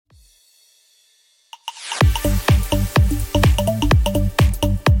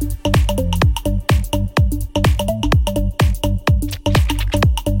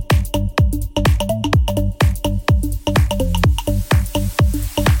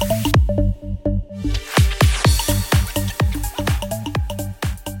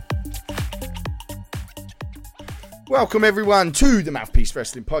Welcome everyone to the Mouthpiece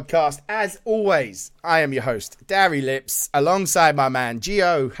Wrestling Podcast. As always, I am your host, Darry Lips, alongside my man,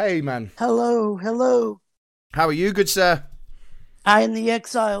 Gio. Hey, man. Hello, hello. How are you, good sir? I am the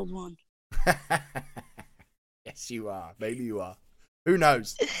exiled one. Yes, you are. Maybe you are. Who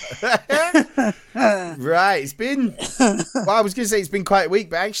knows? Right, it's been... Well, I was going to say it's been quite a week,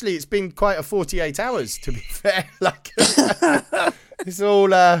 but actually it's been quite a 48 hours, to be fair. Like,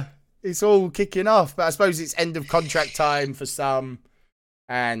 it's all kicking off, but I suppose it's end of contract time for some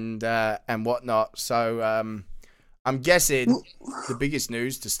and whatnot. So I'm guessing the biggest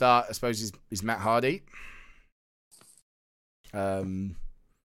news to start, I suppose, is Matt Hardy. Matt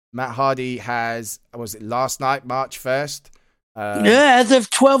Hardy has, was it last night, March 1st? As of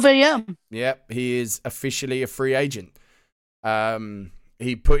 12 a.m. Yep, he is officially a free agent.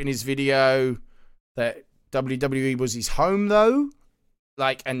 He put in his video that WWE was his home, though.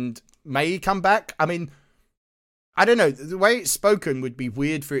 Like, and may he come back? I mean, I don't know. The way it's spoken would be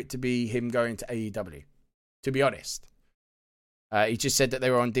weird for it to be him going to AEW, to be honest. He just said that they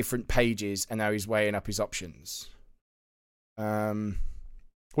were on different pages and now he's weighing up his options.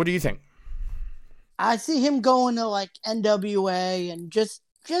 What do you think? I see him going to like NWA and just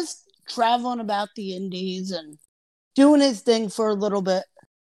traveling about the indies and doing his thing for a little bit.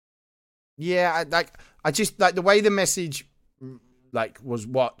 Yeah, I just like the way the message was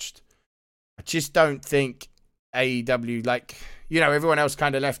watched. I just don't think AEW, everyone else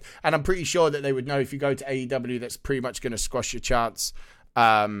kind of left, and I'm pretty sure that they would know if you go to AEW, that's pretty much going to squash your chance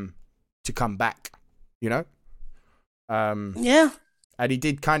to come back. Yeah. And he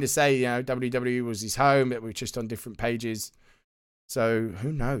did kind of say, WWE was his home, that we're just on different pages. So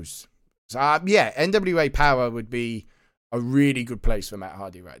who knows? So, NWA Power would be a really good place for Matt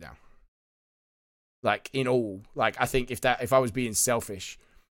Hardy right now. I think if I was being selfish,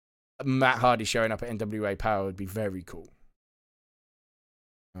 Matt Hardy showing up at NWA Power would be very cool.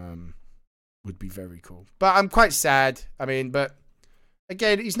 Would be very cool. But I'm quite sad. I mean, but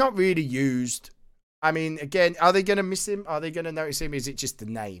again, he's not really used. I mean, again, are they going to miss him? Are they going to notice him? Is it just the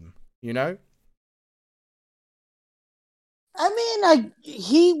name, I mean,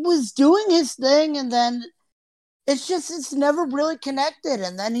 he was doing his thing and then it's never really connected.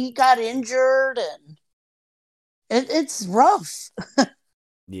 And then he got injured and it's rough.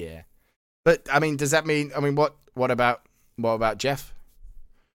 Yeah. But, I mean, does that mean, what about Jeff?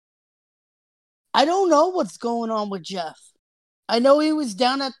 I don't know what's going on with Jeff. I know he was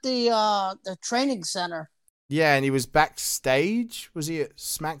down at the training center. Yeah, and he was backstage. Was he at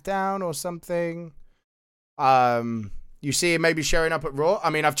SmackDown or something? You see him maybe showing up at Raw. I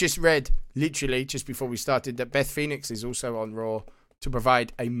mean, I've just read, literally, just before we started, that Beth Phoenix is also on Raw to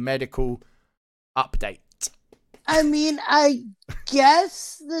provide a medical update. I mean, I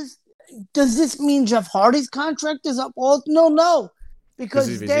guess does this mean Jeff Hardy's contract is up? Well, no,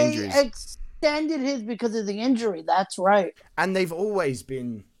 because they extended his because of the injury. That's right. And they've always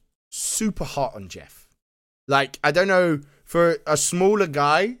been super hot on Jeff. I don't know, for a smaller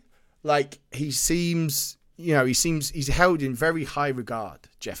guy, he's held in very high regard,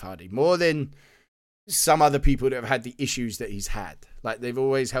 Jeff Hardy, more than some other people that have had the issues that he's had. They've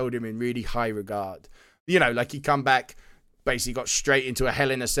always held him in really high regard. He come back, basically got straight into a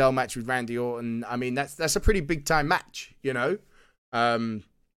Hell in a Cell match with Randy Orton. I mean, that's a pretty big time match, So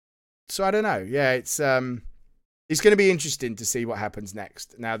I don't know. Yeah, it's going to be interesting to see what happens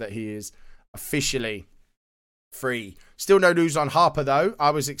next now that he is officially free. Still no news on Harper though.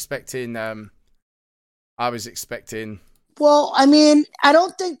 I was expecting. Well, I mean, I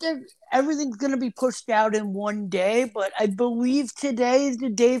don't think that everything's going to be pushed out in one day, but I believe today is the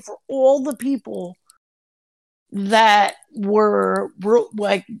day for all the people that were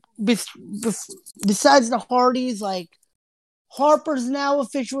besides the Hardys, Harper's now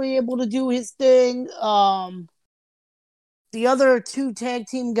officially able to do his thing. The other two tag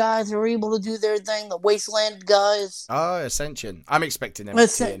team guys are able to do their thing. The Wasteland guys. Oh, Ascension. I'm expecting them at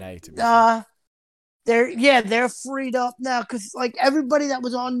TNA to be. They're freed up now because everybody that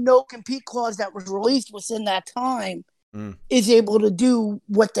was on no compete clause that was released within that time is able to do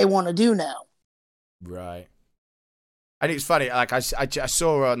what they want to do now. Right. And it's funny, I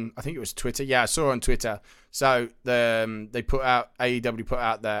saw on, I think it was Twitter. Yeah, I saw on Twitter. So AEW put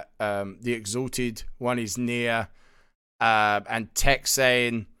out that the Exalted one is near, and tech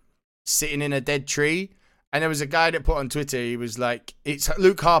saying sitting in a dead tree. And there was a guy that put on Twitter, he was like, it's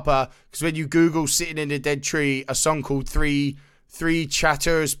Luke Harper, because when you Google sitting in a dead tree, a song called Three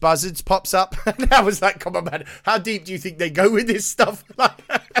Chatters Buzzards pops up. And I was like, come on, man, how deep do you think they go with this stuff?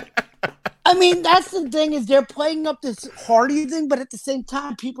 I mean, that's the thing, is they're playing up this Hardy thing, but at the same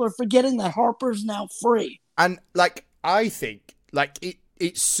time, people are forgetting that Harper's now free. And like, I think like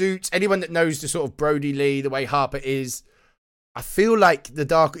it suits anyone that knows the sort of Brody Lee, the way Harper is. I feel like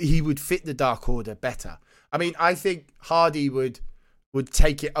he would fit the Dark Order better. I mean, I think Hardy would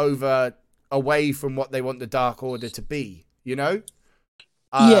take it over away from what they want the Dark Order to be, you know?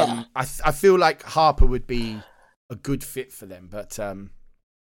 Yeah. I feel like Harper would be a good fit for them, but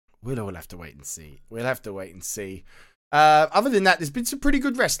we'll all have to wait and see. We'll have to wait and see. Other than that, there's been some pretty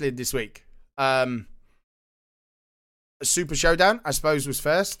good wrestling this week. Super Showdown, I suppose, was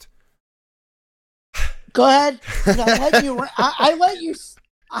first. Go ahead. I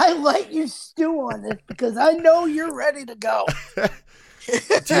let you stew on this because I know you're ready to go.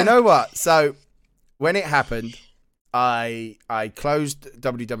 Do you know what? So when it happened, I closed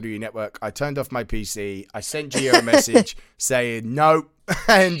WWE Network. I turned off my PC. I sent Gio a message saying no,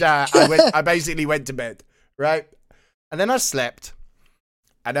 and I basically went to bed, right? And then I slept,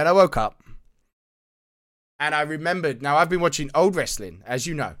 and then I woke up, and I remembered. Now I've been watching old wrestling, as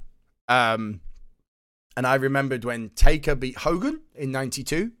you know, and I remembered when Taker beat Hogan in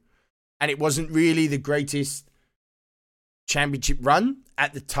 '92, and it wasn't really the greatest championship run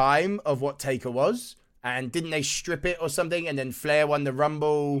at the time of what Taker was. And didn't they strip it or something? And then Flair won the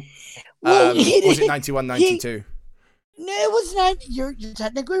Rumble. Was it 91, 92? No, it was 90. You're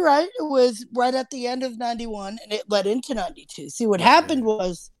technically right. It was right at the end of 91, and it led into 92. See, what happened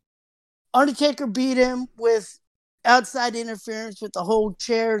was Undertaker beat him with outside interference with the whole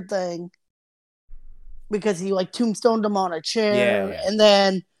chair thing because he like tombstoned him on a chair. Yeah. And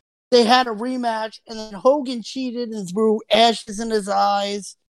then they had a rematch, and then Hogan cheated and threw ashes in his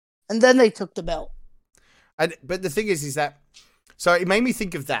eyes, and then they took the belt. But the thing is that, so it made me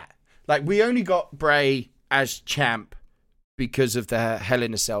think of that. Like, we only got Bray as champ because of the Hell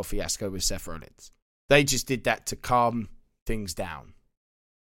in a Cell fiasco with Seth Rollins. They just did that to calm things down.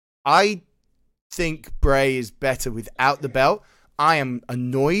 I think Bray is better without the belt. I am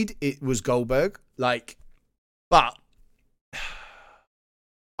annoyed it was Goldberg. Like, but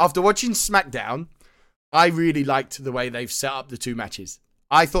after watching SmackDown, I really liked the way they've set up the two matches.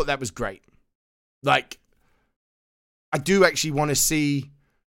 I thought that was great. Like, I do actually want to see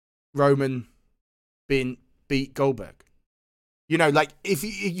Roman beat Goldberg. You know, like, if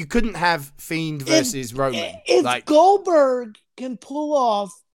you couldn't have Fiend versus Roman. If like, Goldberg can pull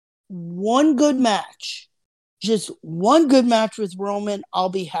off one good match, just one good match with Roman, I'll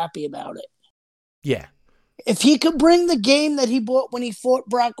be happy about it. Yeah. If he could bring the game that he bought when he fought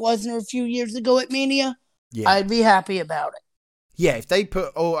Brock Lesnar a few years ago at Mania, I'd be happy about it. Yeah, if they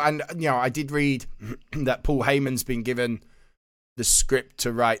put... and, you know, I did read that Paul Heyman's been given the script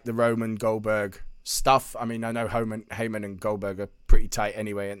to write the Roman Goldberg stuff. I mean, I know Heyman and Goldberg are pretty tight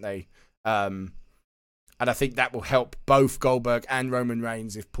anyway, aren't they? And I think that will help both Goldberg and Roman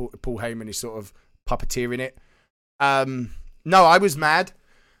Reigns if Paul Heyman is sort of puppeteering it. No, I was mad.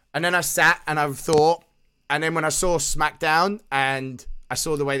 And then I sat and I thought... And then when I saw SmackDown and I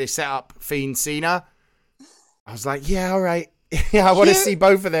saw the way they set up Fiend Cena, I was like, yeah, all right. Yeah, I want to see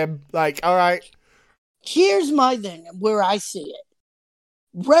both of them. Like, all right. Here's my thing, where I see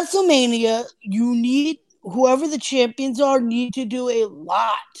it. WrestleMania, you need, whoever the champions are, need to do a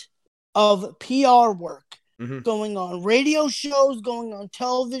lot of PR work going on radio shows, going on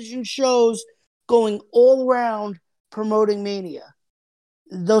television shows, going all around promoting Mania.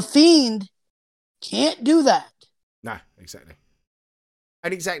 The Fiend can't do that. No, exactly.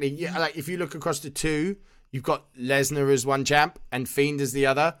 And exactly, yeah, like if you look across the two, you've got Lesnar as one champ and Fiend as the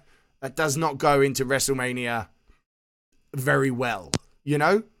other. That does not go into WrestleMania very well, you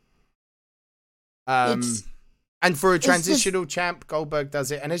know? And for a transitional champ, Goldberg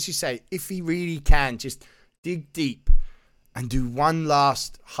does it. And as you say, if he really can just dig deep and do one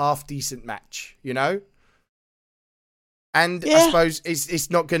last half-decent match, you know? And I suppose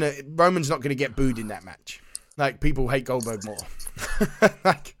Roman's not gonna get booed in that match. Like, people hate Goldberg more.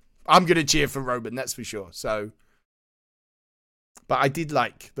 Like, I'm gonna cheer for Roman, that's for sure. So, but I did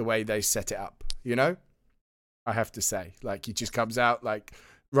like the way they set it up. You know, I have to say, like, he just comes out like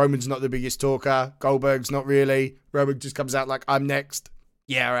Roman's not the biggest talker. Goldberg's not really. Roman just comes out like, I'm next.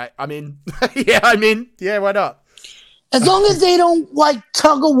 Yeah, all right. I'm in. Yeah, I'm in. Yeah, why not? As long as they don't like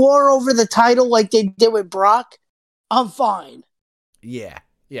tug of war over the title like they did with Brock, I'm fine. Yeah.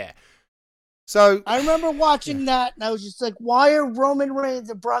 So I remember watching that, and I was just like, "Why are Roman Reigns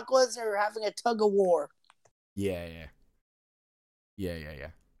and Brock Lesnar having a tug of war?" Yeah.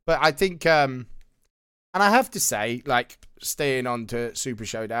 But I think, and I have to say, like, staying on to Super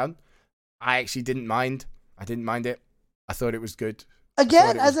Showdown, I actually didn't mind. I didn't mind it. I thought it was good.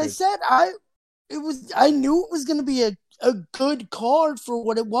 Again, as I said, I knew it was going to be a good card for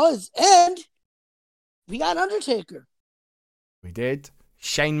what it was, and We got Undertaker. We did.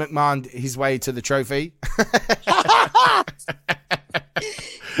 Shane McMahon, his way to the trophy.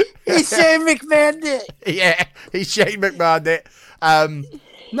 He Shane McMahon it. Yeah, he Shane McMahon it.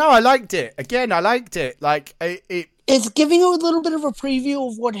 No, I liked it. Again, I liked it. Like it's giving you a little bit of a preview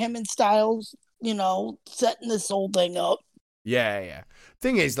of what him and Styles, setting this whole thing up. Yeah.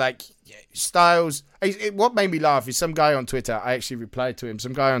 Thing is, like, Styles, what made me laugh is some guy on Twitter, I actually replied to him,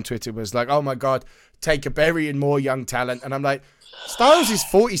 some guy on Twitter was like, oh my God, take a berry and more young talent. And I'm like, Styles is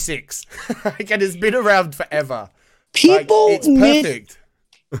 46 and has been around forever. It's perfect.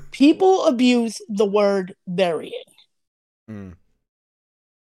 People abuse the word burying. Mm.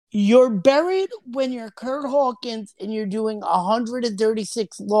 You're buried when you're Kurt Hawkins and you're doing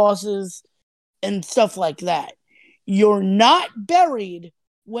 136 losses and stuff like that. You're not buried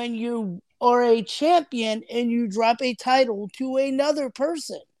when you are a champion and you drop a title to another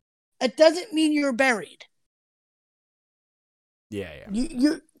person. It doesn't mean you're buried. Yeah.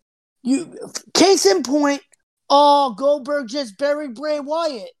 You case in point, Goldberg just buried Bray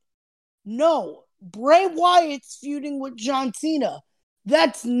Wyatt. No, Bray Wyatt's feuding with John Cena.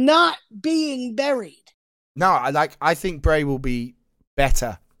 That's not being buried. No, I think Bray will be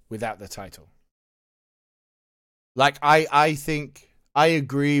better without the title. Like, I think I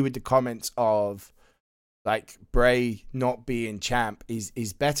agree with the comments of, like, Bray not being champ is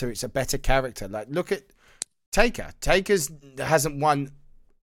better. It's a better character. Like, look at Taker. Taker's hasn't won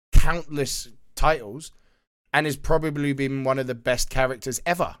countless titles and has probably been one of the best characters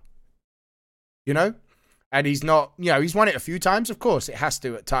ever. And he's not, he's won it a few times. Of course, it has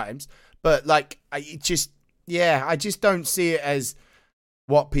to at times. But, like, I just don't see it as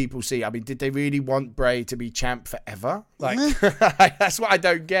what people see. I mean, did they really want Bray to be champ forever? Like, that's what I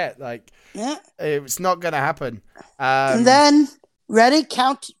don't get. Like, it's not going to happen. And then, ready?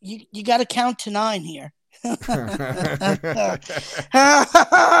 Count. You got to count to 9 here. Go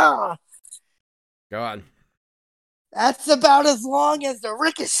on. That's about as long as the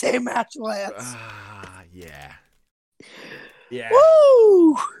Ricochet match lasts. Yeah.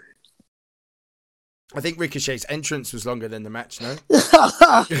 Woo! I think Ricochet's entrance was longer than the match, no?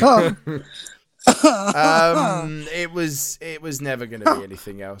 It was never going to be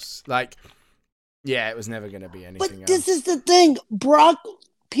anything else. Like, yeah, it was never going to be anything else. But this is the thing, Brock.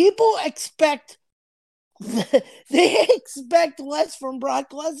 People expect they expect less from Brock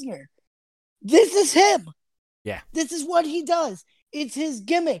Lesnar. This is him. Yeah. This is what he does. It's his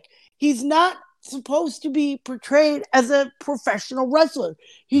gimmick. He's not supposed to be portrayed as a professional wrestler.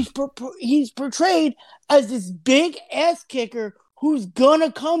 He's portrayed as this big ass kicker who's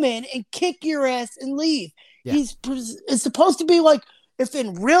gonna come in and kick your ass and leave. Yeah. It's supposed to be like, if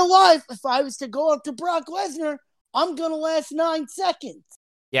in real life, if I was to go up to Brock Lesnar, I'm gonna last 9 seconds.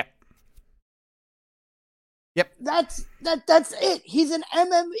 Yep. That's it. He's an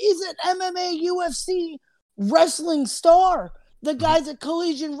MMA UFC wrestling star. The guy's a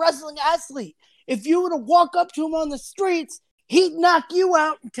collegiate wrestling athlete. If you were to walk up to him on the streets, he'd knock you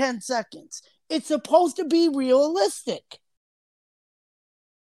out in 10 seconds. It's supposed to be realistic.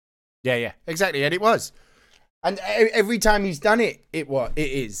 Yeah, exactly. And it was. And every time he's done it, it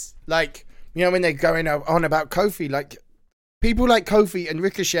is. Like, when they're going on about Kofi, like, people like Kofi and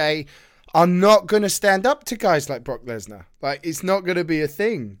Ricochet are not going to stand up to guys like Brock Lesnar. Like, it's not going to be a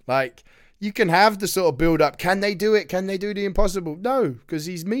thing. Like, you can have the sort of build up. Can they do it? Can they do the impossible? No, because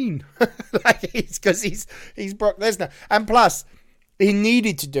he's mean. Because he's Brock Lesnar. And plus, he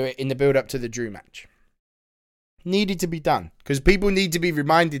needed to do it in the build up to the Drew match. Needed to be done. Because people need to be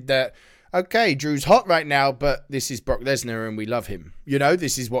reminded that, okay, Drew's hot right now, but this is Brock Lesnar and we love him.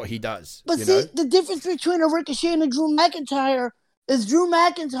 This is what he does. But the difference between a Ricochet and a Drew McIntyre is Drew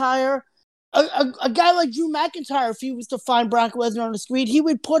McIntyre, a guy like Drew McIntyre, if he was to find Brock Lesnar on the street, he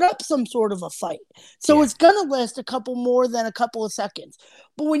would put up some sort of a fight. So it's going to last a couple more than a couple of seconds.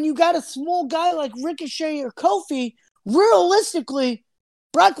 But when you got a small guy like Ricochet or Kofi, realistically,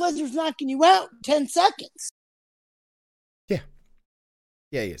 Brock Lesnar's knocking you out in 10 seconds. Yeah,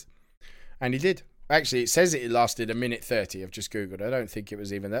 he is. And he did. Actually, it says it lasted 1:30. I've just Googled. I don't think it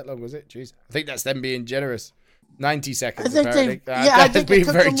was even that long, was it? Jeez. I think that's them being generous. 90 seconds, apparently. I think it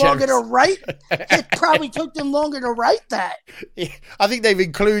took them longer to write. It probably took them longer to write that. Yeah, I think they've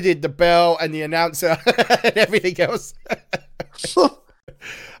included the bell and the announcer and everything else. But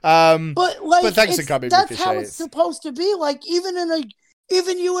thanks for coming. That's how it's supposed to be. Like, even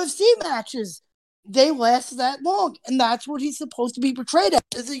UFC matches, they last that long, and that's what he's supposed to be portrayed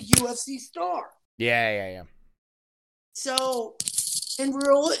as a UFC star. Yeah. So, in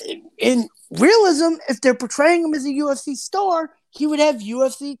realism, if they're portraying him as a UFC star, he would have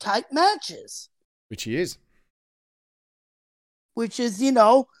UFC type matches. Which he is. Which is, you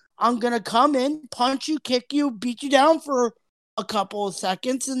know, I'm going to come in, punch you, kick you, beat you down for a couple of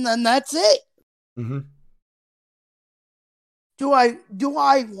seconds, and then that's it. Mm-hmm. Do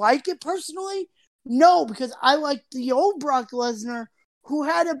I like it personally? No, because I like the old Brock Lesnar who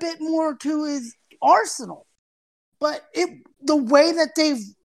had a bit more to his arsenal. But the way that they've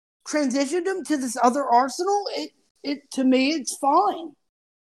transitioned him to this other arsenal, it to me, it's fine.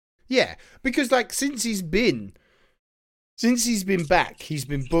 Yeah, because like since he's been back, he's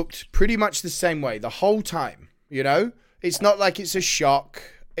been booked pretty much the same way the whole time. You know, it's not like it's a shock.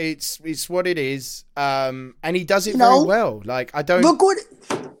 It's what it is, and he does it very well. Like I don't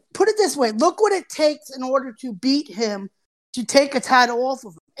put it this way. Look what it takes in order to beat him to take a title off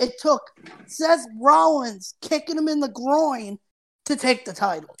of him. It took Seth Rollins kicking him in the groin to take the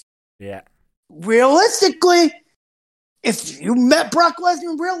title. Yeah. Realistically, if you met Brock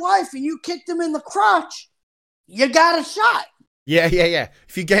Lesnar in real life and you kicked him in the crotch, you got a shot. Yeah.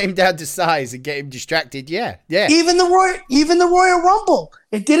 If you get him down to size and get him distracted, yeah. Even the Royal Rumble,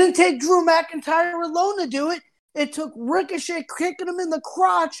 it didn't take Drew McIntyre alone to do it. It took Ricochet kicking him in the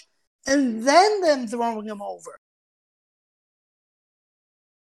crotch and then them throwing him over.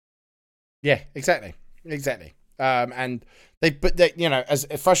 Yeah, exactly. And they, you know, as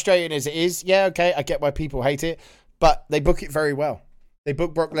frustrating as it is, yeah, okay, I get why people hate it, but they book it very well. They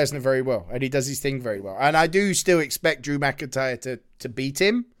book Brock Lesnar very well, and he does his thing very well. And I do still expect Drew McIntyre to beat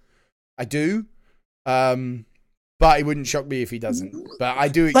him. I do. But it wouldn't shock me if he doesn't. But I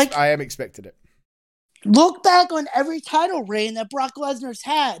do. I am expecting it. Look back on every title reign that Brock Lesnar's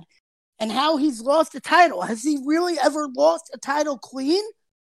had and how he's lost a title. Has he really ever lost a title clean?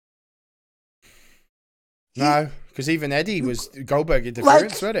 No, because even Eddie was Goldberg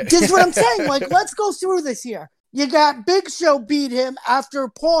interference, wasn't it? This is what I'm saying. Like, let's go through this here. You got Big Show beat him after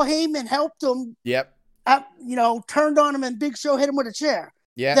Paul Heyman helped him. Yep. Turned on him and Big Show hit him with a chair.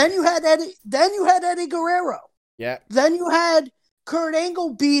 Yeah. Then you had Eddie Guerrero. Yeah. Then you had Kurt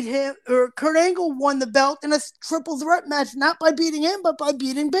Angle beat him, or Kurt Angle won the belt in a triple threat match, not by beating him, but by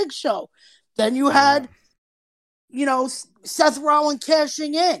beating Big Show. Then you had, Seth Rollins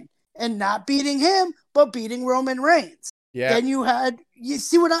cashing in and not beating him, but beating Roman Reigns. Yeah. Then you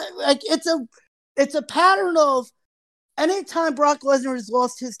see what it's a pattern of anytime Brock Lesnar has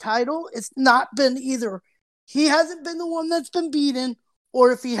lost his title, it's not been either he hasn't been the one that's been beaten,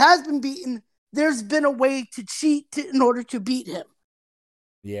 or if he has been beaten, there's been a way to cheat in order to beat him.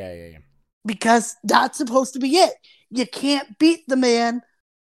 Yeah. Because that's supposed to be it. You can't beat the man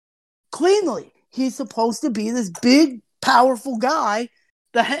cleanly. He's supposed to be this big, powerful guy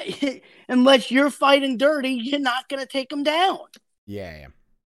that unless you're fighting dirty, you're not going to take him down. Yeah.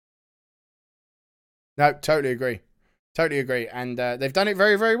 No, totally agree. And they've done it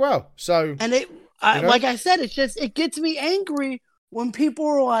very, very well. So, and like I said, it gets me angry when people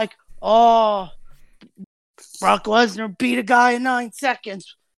are like, "Oh, Brock Lesnar beat a guy in 9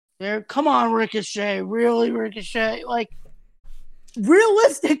 seconds." Come on, Ricochet, really, Ricochet? Like,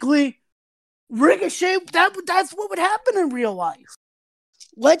 realistically, Ricochet, that's what would happen in real life.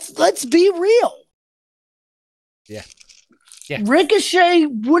 Let's be real. Yeah. Ricochet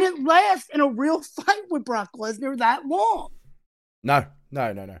wouldn't last in a real fight with Brock Lesnar that long. No.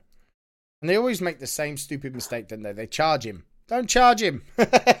 And they always make the same stupid mistake, don't they? They charge him. Don't charge him.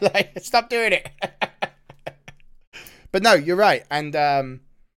 Stop doing it. But no, you're right. And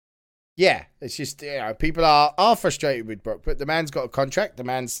yeah, it's just people are frustrated with Brock, but the man's got a contract. The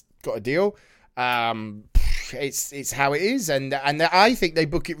man's got a deal. It's how it is, and I think they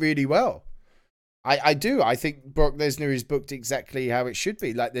book it really well. I do. I think Brock Lesnar is booked exactly how it should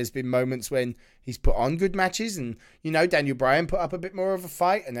be. Like, there's been moments when he's put on good matches, and Daniel Bryan put up a bit more of a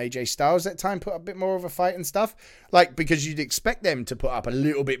fight, and AJ Styles that time put up a bit more of a fight and stuff. Like, because you'd expect them to put up a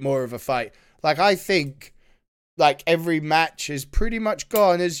little bit more of a fight. Like, I think every match has pretty much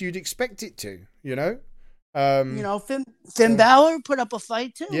gone as you'd expect it to. Finn Balor put up a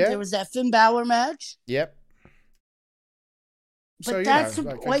fight too. Yeah. There was that Finn Balor match. Yep. But so that's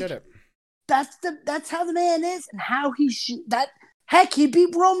I get it. That's how the man is, and how he should. Heck, he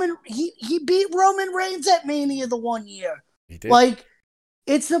beat Roman. He beat Roman Reigns at Mania the 1 year. He did. Like,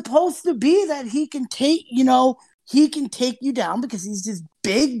 it's supposed to be that he can take you down because he's this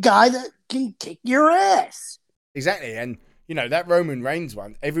big guy that can kick your ass. Exactly, and that Roman Reigns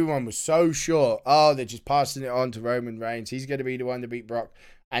one, everyone was so sure. Oh, they're just passing it on to Roman Reigns. He's going to be the one to beat Brock.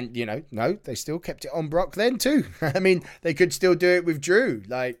 And, no, they still kept it on Brock then too. I mean, they could still do it with Drew.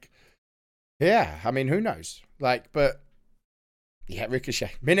 Yeah, I mean, who knows? But yeah,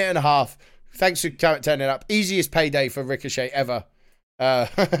 Ricochet, minute and a half. Thanks for turning up. Easiest payday for Ricochet ever.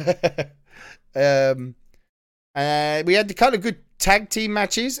 We had the kind of good tag team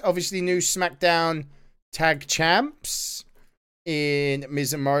matches. Obviously, new SmackDown tag champs in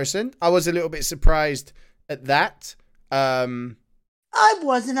Miz and Morrison. I was a little bit surprised at that. I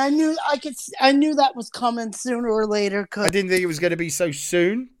wasn't. I knew that was coming sooner or later. I didn't think it was going to be so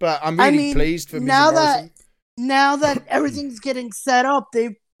soon, but I'm really pleased for Miz and Morrison. Now that everything's getting set up,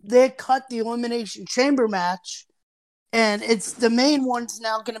 they cut the Elimination Chamber match, and it's the main one's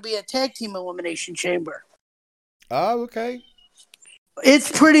now going to be a tag team Elimination Chamber. Oh, okay.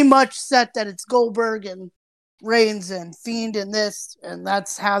 It's pretty much set that it's Goldberg and Reigns and Fiend and this, and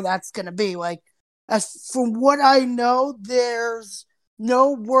that's how that's going to be. Like, as from what I know, there's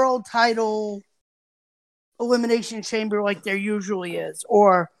no world title Elimination Chamber like there usually is,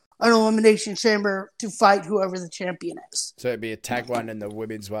 or an Elimination Chamber to fight whoever the champion is. So it'd be a tag one and the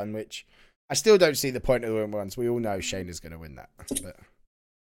women's one, which I still don't see the point of the women's ones. We all know Shayna's going to win that. But do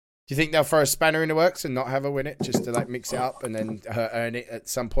you think they'll throw a spanner in the works and not have her win it, just to like mix it up and then her earn it at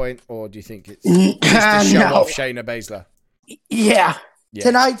some point? Or do you think it's just to show off Shayna Baszler? Yeah.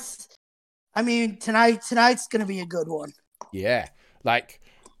 Tonight's going to be a good one. Yeah. Like,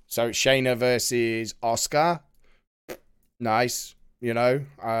 so Shayna versus Asuka. Nice. You know,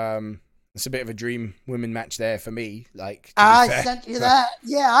 it's a bit of a dream women match there for me. Like, I sent you that.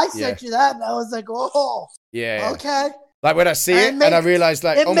 Yeah, I sent you that, and I was like, oh, yeah, okay. Like when I see it, and I realized,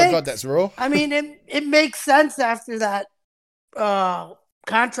 like, oh my god, that's Raw. I mean, it makes sense after that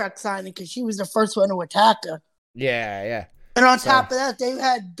contract signing because she was the first one to attack her. Yeah, yeah. And on top of that, they've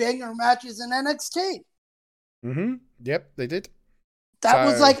had banger matches in NXT. Mm-hmm. Yep, they did. That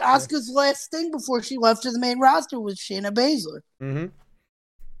was like Asuka's last thing before she left to the main roster was Shayna Baszler. Mm-hmm.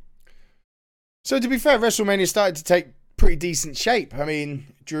 So to be fair, WrestleMania started to take pretty decent shape. I mean,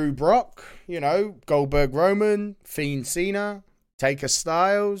 Drew Brock, you know, Goldberg Roman, Fiend Cena, Taker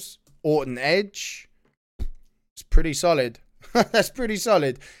Styles, Orton Edge. It's pretty solid. That's pretty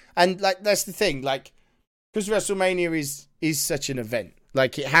solid. And like that's the thing, like, because WrestleMania is such an event.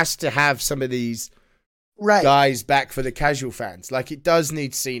 Like it has to have some of these guys back for the casual fans. Like it does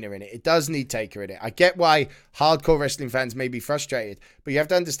need Cena in it. It does need Taker in it. I get why hardcore wrestling fans may be frustrated, but you have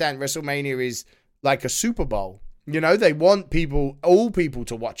to understand WrestleMania is like a Super Bowl. You know, they want all people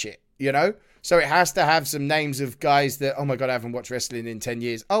to watch it, you know? So it has to have some names of guys that, oh my God, I haven't watched wrestling in 10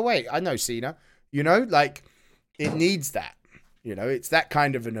 years. Oh wait, I know Cena. You know, like it needs that. You know, it's that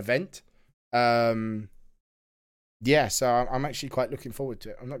kind of an event. Yeah, so I'm actually quite looking forward to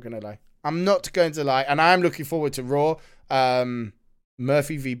it. I'm not going to lie. And I am looking forward to Raw.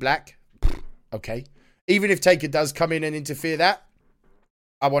 Murphy v. Black. Okay. Even if Taker does come in and interfere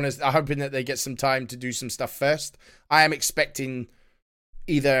I'm hoping that they get some time to do some stuff first. I am expecting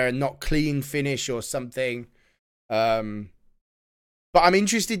either a not clean finish or something. But I'm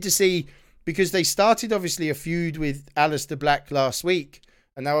interested to see, because they started obviously a feud with Aleister Black last week,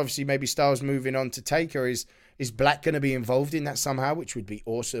 and now obviously maybe Styles moving on to Taker. Is Black going to be involved in that somehow, which would be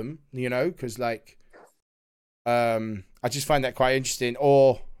awesome, you know, because like, I just find that quite interesting.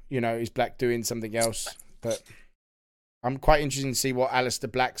 Or, you know, is Black doing something else? But I'm quite interested to see what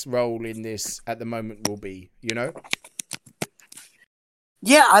Aleister Black's role in this at the moment will be, you know?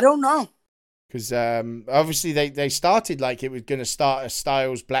 Yeah, I don't know. Because obviously they started like it was going to start a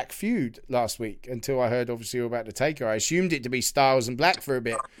Styles Black feud last week until I heard obviously all about the Taker. I assumed it to be Styles and Black for a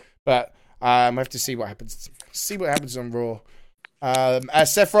bit, but I have to see what happens. See what happens on Raw.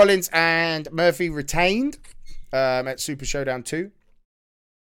 Seth Rollins and Murphy retained at Super Showdown 2.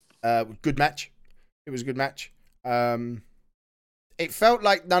 Good match. It was a good match. It felt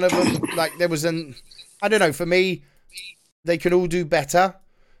like none of them, like there was I don't know, for me, they could all do better.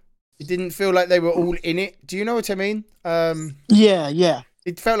 It didn't feel like they were all in it. Do you know what I mean? Yeah.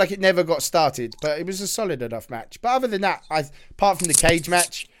 It felt like it never got started, but it was a solid enough match. But other than that, apart from the cage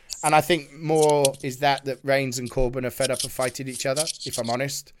match, and I think more is that Reigns and Corbin are fed up of fighting each other, if I'm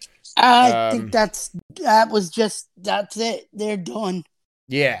honest. I think that's it. They're done.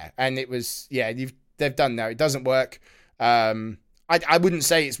 Yeah, and it was, they've done now. It doesn't work. I wouldn't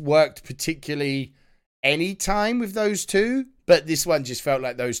say it's worked particularly any time with those two, but this one just felt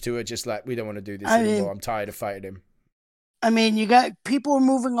like those two are just like, we don't want to do this anymore. I'm tired of fighting him. I mean, you got people are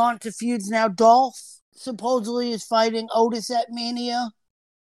moving on to feuds now. Dolph supposedly is fighting Otis at Mania.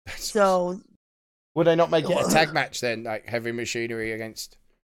 So, would they not make it a tag match then, like Heavy Machinery against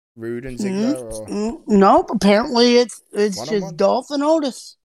Rude and Ziggler? Or? Nope. Apparently, it's just Dolph and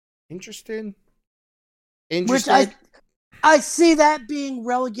Otis. Interesting. Which I see that being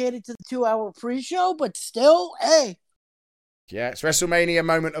relegated to the 2-hour pre-show, but still, hey. Yeah, it's WrestleMania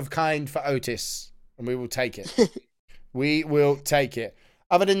moment of kind for Otis, and we will take it. We will take it.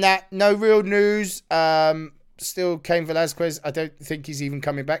 Other than that, no real news. Still Cain Velasquez. I don't think he's even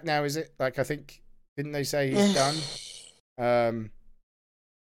coming back now, is it? Like, I think, didn't they say he's done?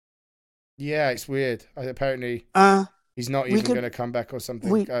 Yeah, it's weird. Apparently, he's not even going to come back or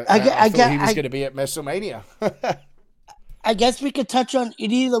something. I thought he was going to be at WrestleMania. I guess we could touch on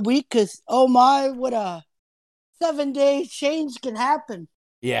Idiot of the Week because, oh my, what a 7-day change can happen.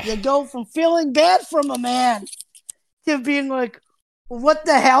 Yeah. You go from feeling bad from a man to being like, what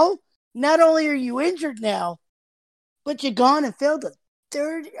the hell? Not only are you injured now, but you're gone and failed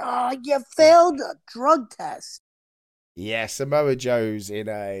you failed a drug test. Yeah, Samoa Joe's in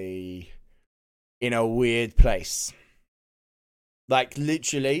a weird place. Like,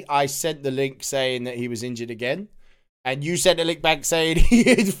 literally, I sent the link saying that he was injured again. And you sent a link back saying he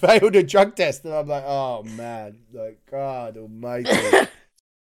had failed a drug test. And I'm like, oh, man. Like, God almighty.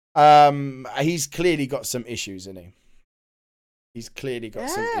 He's clearly got some issues, isn't he? He's clearly got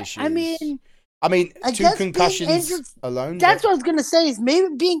some issues. I mean, two concussions alone. That's what I was going to say is maybe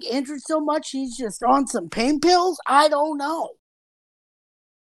being injured so much he's just on some pain pills. I don't know.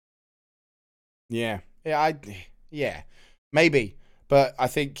 Yeah, maybe. But I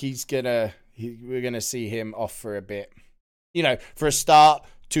think we're going to see him off for a bit. You know, for a start,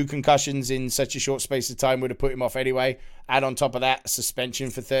 2 concussions in such a short space of time would have put him off anyway. Add on top of that, suspension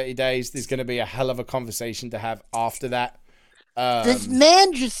for 30 days. There's going to be a hell of a conversation to have after that. This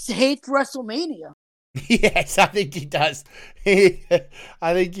man just hates WrestleMania. Yes, I think he does. I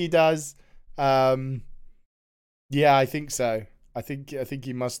think he does. Yeah, I think so. I think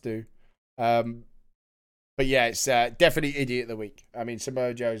he must do. But yeah, it's definitely Idiot of the Week. I mean,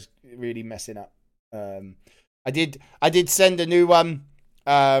 Samoa Joe's really messing up. I did send a new one.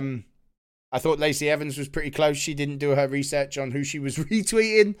 I thought Lacey Evans was pretty close. She didn't do her research on who she was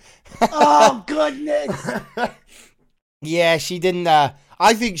retweeting. Oh, goodness. Yeah, she didn't.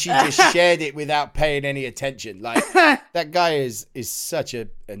 I think she just shared it without paying any attention. Like, that guy is such an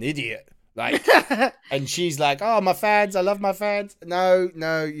idiot. Like, and she's like, "Oh, my fans, I love my fans." No,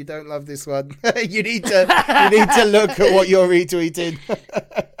 you don't love this one. you need to look at what you're retweeting.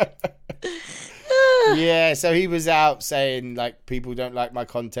 Yeah, so he was out saying, like, people don't like my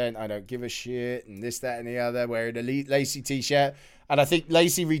content. I don't give a shit, and this, that, and the other. Wearing a Lacey t-shirt, and I think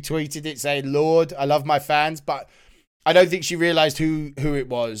Lacey retweeted it saying, "Lord, I love my fans," but I don't think she realized who it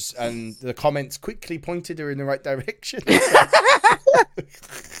was, and the comments quickly pointed her in the right direction.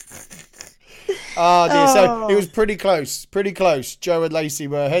 Oh dear! So it was pretty close. Joe and Lacey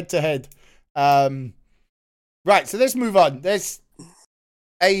were head to head. Right, so let's move on. There's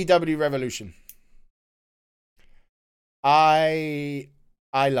AEW Revolution. I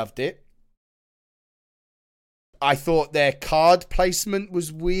loved it. I thought their card placement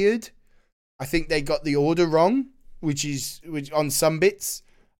was weird. I think they got the order wrong, which on some bits.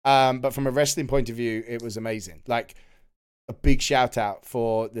 But from a wrestling point of view, it was amazing. Like, a big shout out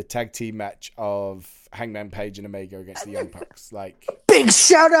for the tag team match of Hangman Page and Omega against the Young Bucks. Like, big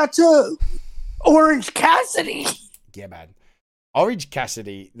shout out to Orange Cassidy. Yeah, man. Orange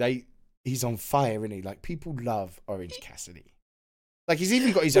Cassidy, he's on fire, isn't he? Like, people love Orange Cassidy. Like, he's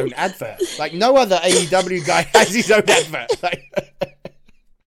even got his own advert. Like, no other AEW guy has his own advert. Like,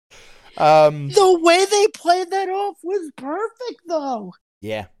 the way they played that off was perfect, though.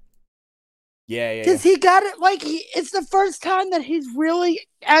 Yeah. Because he got it, like, it's the first time that he's really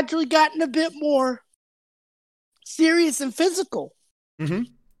actually gotten a bit more serious and physical. Mm-hmm.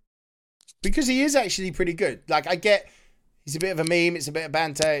 Because he is actually pretty good. Like, I get he's a bit of a meme, it's a bit of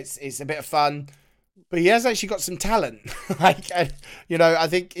banter, it's a bit of fun, but he has actually got some talent. Like, I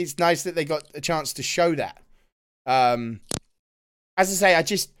think it's nice that they got a chance to show that. As I say, I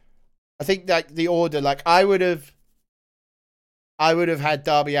think, like, the order, like, I would have had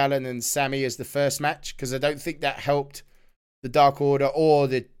Darby Allin and Sammy as the first match, because I don't think that helped the Dark Order or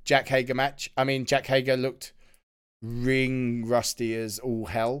the Jack Hager match. I mean, Jack Hager looked ring rusty as all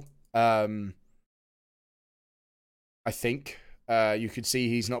hell. I think you could see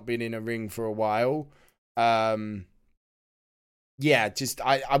he's not been in a ring for a while. Yeah, just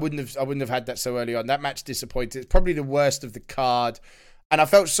I wouldn't have had that so early on. That match disappointed. It's probably the worst of the card, and I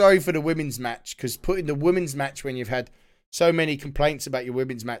felt sorry for the women's match, because putting the women's match when you've had so many complaints about your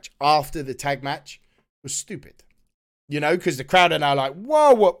women's match after the tag match was stupid. Because the crowd are now like,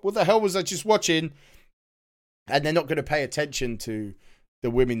 whoa, what the hell was I just watching? And they're not going to pay attention to the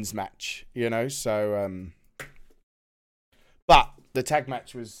women's match, so... But the tag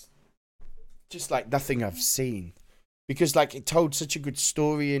match was just like nothing I've seen. Because, like, it told such a good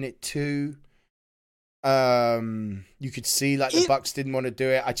story in it too. You could see, like, the Bucks didn't want to do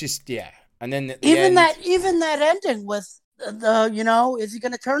it. And then even that ending with Is he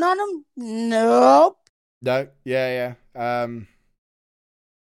going to turn on him? Nope. No, yeah.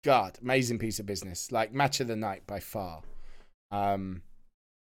 God, amazing piece of business. Like, match of the night by far. And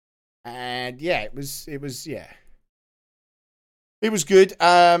yeah, it was good.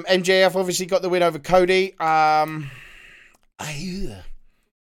 MJF obviously got the win over Cody. I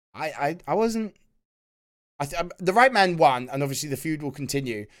wasn't. The right man won, and obviously the feud will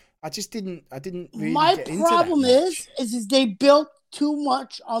continue. I didn't really My get into problem that is they built too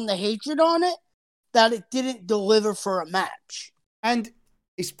much on the hatred on it that it didn't deliver for a match. And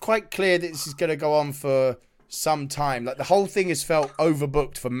it's quite clear that this is going to go on for some time. Like, the whole thing has felt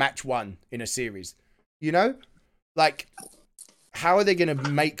overbooked for match one in a series. You know? Like, how are they going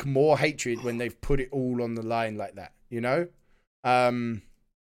to make more hatred when they've put it all on the line like that? You know?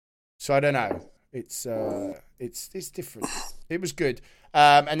 So I don't know. It's different. It was good.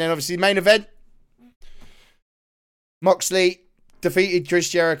 And then obviously the main event, Moxley defeated Chris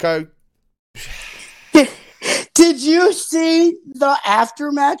Jericho. Did you see the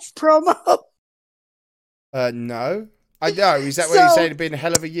aftermatch promo? No. I know. Is that what he said? It'd been a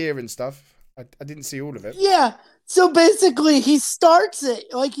hell of a year and stuff. I didn't see all of it. Yeah. So basically, he starts it.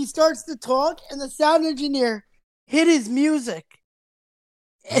 Like, he starts to talk, and the sound engineer hit his music.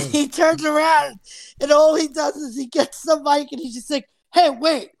 And he turns around, and all he does is he gets the mic, and he's just like, hey,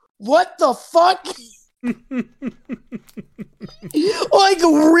 wait, what the fuck? Like,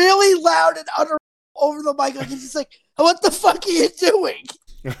 really loud and over the mic. Like, he's just like, what the fuck are you doing?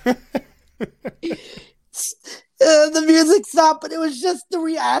 The music stopped, but it was just the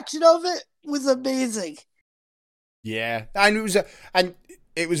reaction of it was amazing. Yeah, and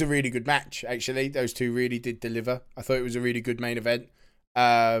it was a really good match. Actually, those two really did deliver. I thought it was a really good main event.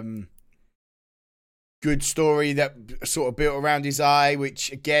 Good story that sort of built around his eye,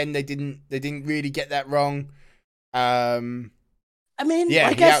 which again they didn't really get that wrong. I mean, yeah,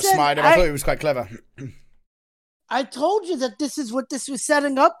 like he outsmarted him. I thought it was quite clever. I told you that this is what this was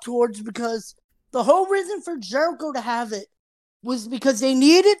setting up towards, because the whole reason for Jericho to have it was because they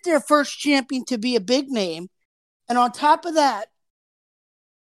needed their first champion to be a big name. And on top of that,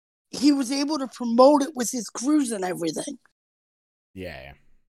 he was able to promote it with his crews and everything. Yeah.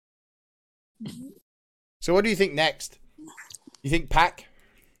 So what do you think next? You think Pac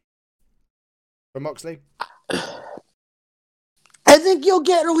for Moxley? I think you'll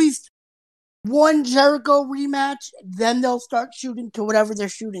get at least one Jericho rematch, then they'll start shooting to whatever they're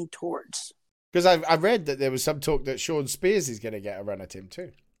shooting towards. Because I read that there was some talk that Shawn Spears is going to get a run at him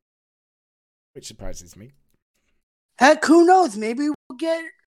too, which surprises me. Heck, who knows? Maybe we'll get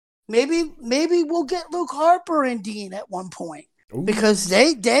Luke Harper and Dean at one point. Ooh. Because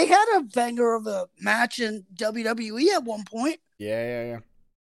they had a banger of a match in WWE at one point. Yeah,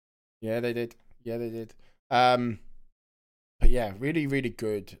 they did. But yeah, really, really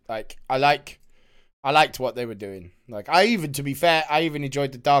good. Like, I liked what they were doing. Like, to be fair, I even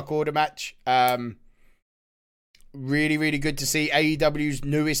enjoyed the Dark Order match. Really, really good to see AEW's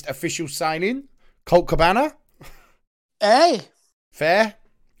newest official signing, Colt Cabana. Hey. Fair.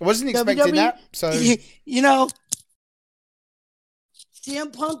 I wasn't expecting that. So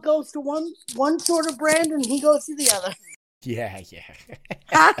CM Punk goes to one sort of brand and he goes to the other. Yeah.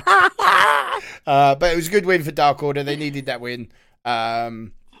 But it was a good win for Dark Order. They needed that win.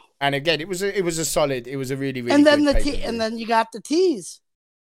 And again, it was a solid. It was a really, really. And then good and then you got the tease.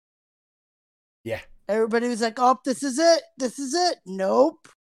 Yeah. Everybody was like, "Oh, this is it. This is it." Nope.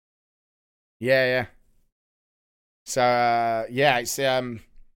 Yeah. So it's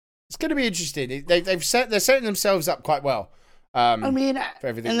going to be interesting. They're setting themselves up quite well. For everything that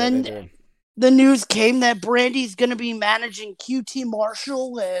they're doing. The news came that Brandy's going to be managing QT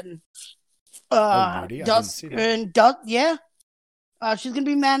Marshall and Dust. Yeah. She's going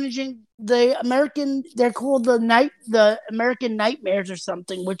to be managing the American. They're called the American Nightmares or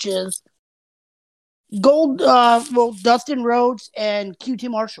something, which is Dustin Rhodes and QT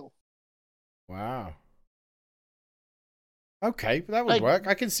Marshall. Wow. Okay, that would work.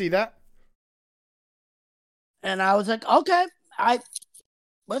 I can see that. And I was like, okay,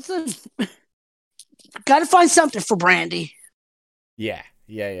 listen, gotta find something for Brandy. Yeah.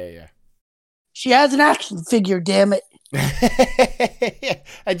 She has an action figure, damn it.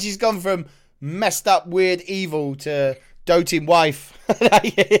 And she's gone from messed up, weird, evil to doting wife.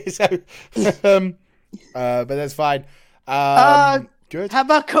 So, but that's fine. Good. How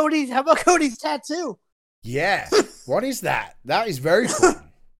about Cody's tattoo? Yeah. What is that? That is very cool.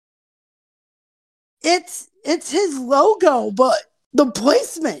 It's his logo, but the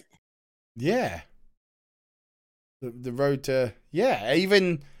placement. Yeah. The road to,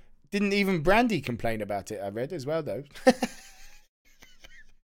 even Didn't even Brandy complain about it, I read as well, though.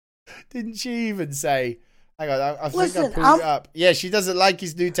 Didn't she even say, hang on, I think I pulled it up. Yeah, she doesn't like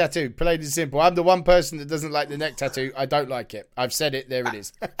his new tattoo. Plain and simple. I'm the one person that doesn't like the neck tattoo. I don't like it. I've said it. There it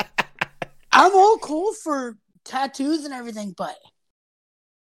is. I'm all cool for tattoos and everything, but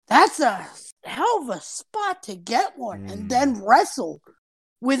that's a hell of a spot to get one and then wrestle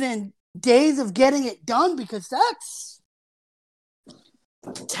within days of getting it done, because that's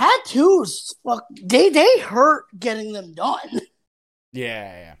tattoos. Fuck, they hurt getting them done.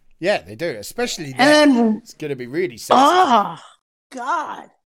 Yeah, they do. Especially then it's gonna be really sensitive. Oh God.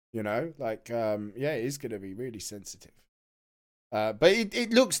 You know, like it is gonna be really sensitive. But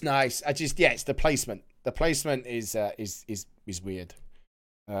it looks nice. It's the placement. The placement is weird.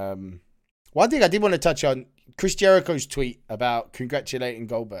 One thing I did want to touch on, Chris Jericho's tweet about congratulating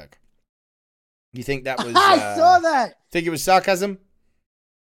Goldberg. You think that was? I saw that. Think it was sarcasm?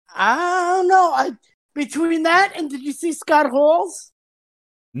 I don't know. Between that and did you see Scott Hall's?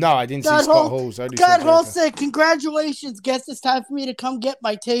 No, I didn't see Scott Hall's. Scott Hall said, "Congratulations, guess it's time for me to come get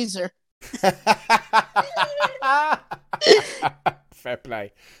my taser." Fair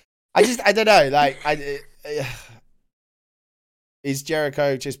play. I don't know. Like, is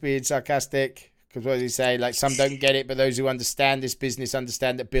Jericho just being sarcastic? Because what does he say? Like, some don't get it, but those who understand this business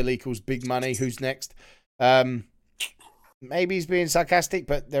understand that Bill equals big money. Who's next? Maybe he's being sarcastic,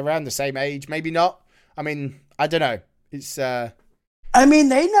 but they're around the same age. Maybe not. I mean, I don't know. It's. I mean,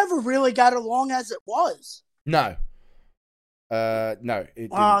 they never really got along as it was. No. No. He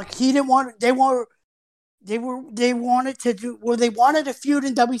didn't want. They wanted to do. Well, they wanted a feud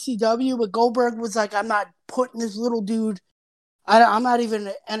in WCW, but Goldberg was like, "I'm not putting this little dude. I'm not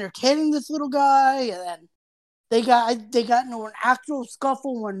even entertaining this little guy." And then they got into an actual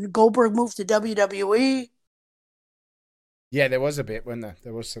scuffle when Goldberg moved to WWE. Yeah, there was a bit, wasn't there?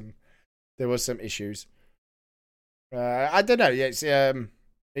 There was some issues. I don't know. Yeah, it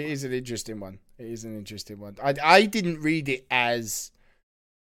is an interesting one. I didn't read it as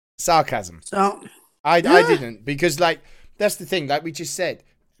sarcasm. So I didn't, because like that's the thing. Like we just said,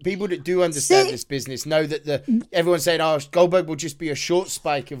 people that do understand this business know that everyone's saying, "Oh, Goldberg will just be a short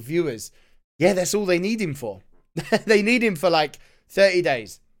spike of viewers." Yeah, that's all they need him for. They need him for like 30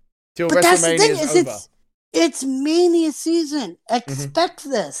 days till WrestleMania is over. It's Mania season. Expect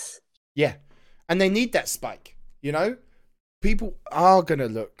this. Yeah, and they need that spike. You know, people are gonna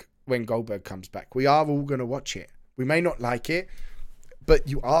look when Goldberg comes back. We are all gonna watch it. We may not like it, but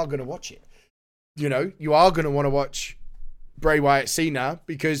you are gonna watch it. You know, you are gonna want to watch Bray Wyatt Cena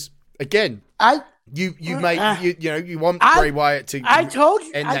because again, you want Bray Wyatt to. I told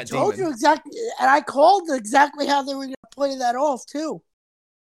you exactly, and I called exactly how they were gonna play that off too.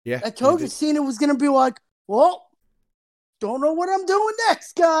 Yeah, I told you Cena was gonna be like, "Well, don't know what I'm doing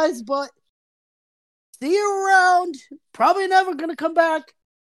next, guys, but see you around. Probably never gonna come back.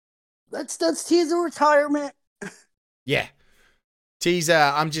 Let's tease a retirement." Yeah, teaser.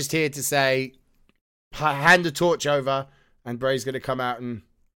 I'm just here to say, hand the torch over, and Bray's gonna come out, and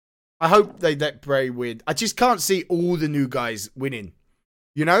I hope they let Bray win. I just can't see all the new guys winning.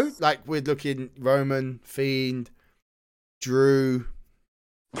 You know, like we're looking Roman, Fiend, Drew.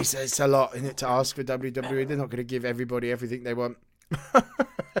 It's a lot in it to ask for WWE. They're not going to give everybody everything they want.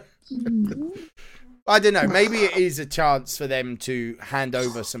 I don't know. Maybe it is a chance for them to hand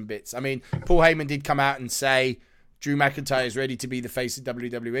over some bits. I mean, Paul Heyman did come out and say Drew McIntyre is ready to be the face of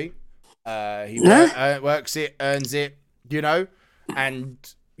WWE. He works it, earns it, you know. And,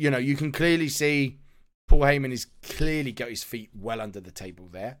 you know, you can clearly see Paul Heyman has clearly got his feet well under the table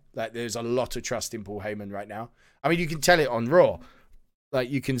there. Like, there's a lot of trust in Paul Heyman right now. I mean, you can tell it on Raw. Like,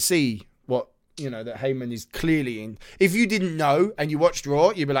 you can see what, you know, that Heyman is clearly in. If you didn't know and you watched Raw,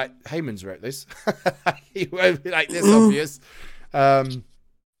 you'd be like, Heyman's wrote this. You won't be like, this obvious. And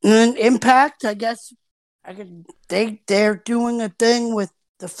Impact, I guess, they're doing a thing with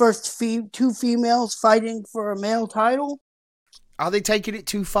the first two females fighting for a male title. Are they taking it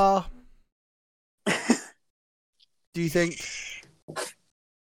too far? Do you think?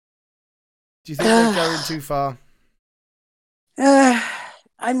 Do you think they're going too far?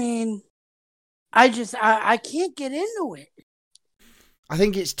 I mean, I can't get into it. I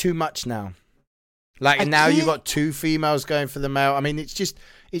think it's too much now. Like, now you've got two females going for the male. I mean, it's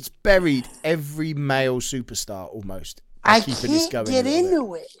buried every male superstar almost. I can't get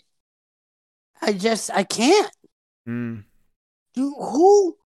into it. I can't.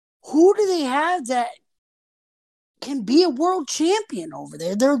 Who do they have that can be a world champion over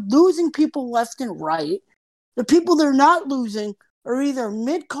there? They're losing people left and right. The people they're not losing are either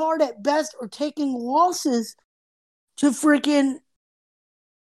mid-card at best or taking losses to freaking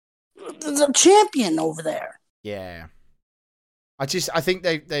the champion over there. Yeah. I think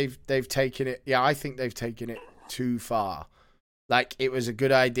they've taken it. Yeah, I think they've taken it too far. Like, it was a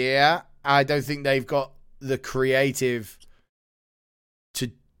good idea. I don't think they've got the creative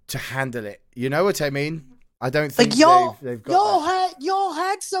to handle it. You know what I mean? I don't think they've got y'all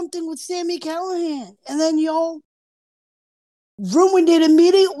had something with Sami Callihan, and then y'all ruined it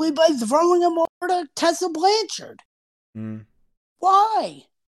immediately by throwing him over to Tessa Blanchard. Mm. Why?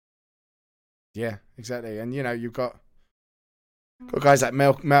 Yeah, exactly. And you've got guys like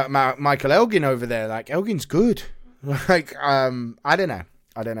Michael Elgin over there. Like, Elgin's good. Like, I don't know.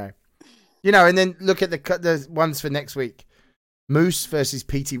 And then look at the ones for next week. Moose versus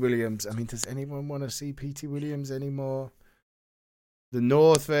P.T. Williams. I mean, does anyone want to see P.T. Williams anymore? The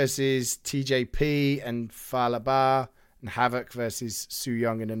North versus TJP and Falaba, and Havoc versus Su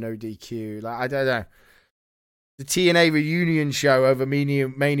Yung in a no DQ. Like, I don't know. The TNA reunion show over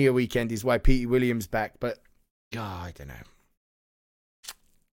Mania weekend is why P.T. Williams back, but I don't know.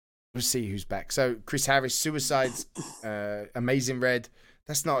 We'll see who's back. So Chris Harris, Suicides, Amazing Red.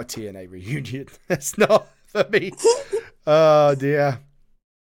 That's not a TNA reunion. That's not for me. Oh dear.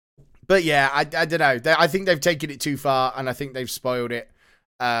 But yeah, I don't know. I think they've taken it too far, and I think they've spoiled it.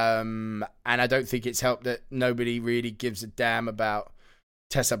 And I don't think it's helped that nobody really gives a damn about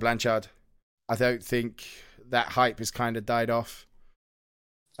Tessa Blanchard. I don't think that hype has kind of died off.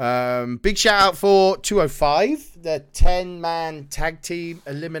 Big shout out for 205, the 10-man tag team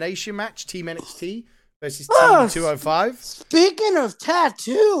elimination match, Team NXT versus Team 205. Speaking of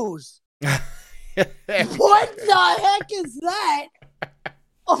tattoos, what the heck is that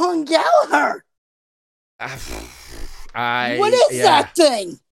on Gallagher? What is that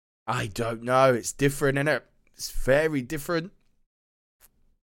thing? I don't know. It's different, isn't it? It's very different.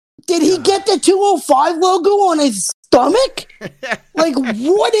 Did he get the 205 logo on his stomach? Like,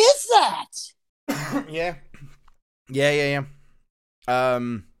 what is that? Yeah. Yeah,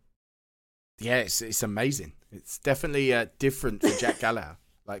 it's amazing. It's definitely different for Jack Gallagher.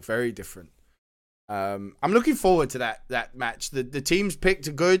 Like, very different. I'm looking forward to that match. The teams picked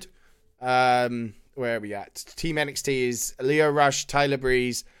are good. Where are we at? Team NXT is Leo Rush, Tyler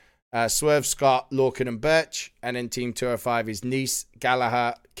Breeze, Swerve Scott, Lorcan and Birch. And then Team 205 is Nice,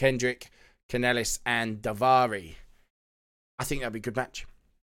 Gallagher, Kendrick, Kanellis, and Davari. I think that'll be a good match.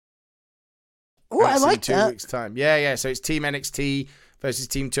 Oh, I like that. 2 weeks' time. Yeah. So it's Team NXT versus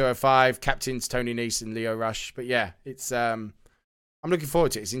Team 205. Captains Tony Nese and Leo Rush. But yeah, it's I'm looking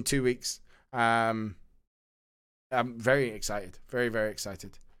forward to it. It's in 2 weeks. I'm very excited. Very, very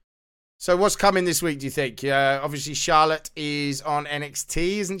excited. So what's coming this week, do you think? Obviously, Charlotte is on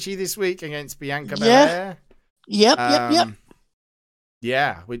NXT, isn't she, this week against Bianca Belair? Yep.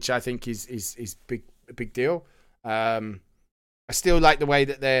 Yeah, which I think is a big deal. I still like the way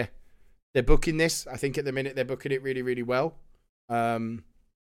that they're booking this. I think at the minute they're booking it really, really well. Of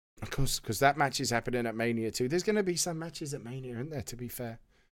course, because that match is happening at Mania too. There's going to be some matches at Mania, isn't there, to be fair?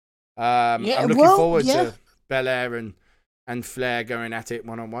 I'm looking forward to Belair and Flair going at it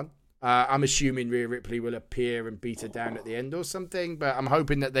one-on-one. I'm assuming Rhea Ripley will appear and beat her down at the end or something, but I'm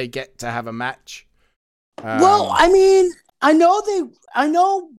hoping that they get to have a match. Well, I mean, I know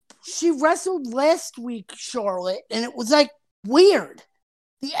she wrestled last week, Charlotte, and it was like weird.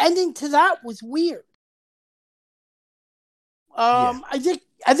 The ending to that was weird. I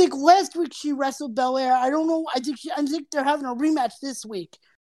think last week she wrestled Belair. I don't know. I think they're having a rematch this week,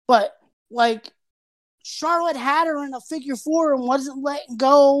 but like, Charlotte had her in a figure four and wasn't letting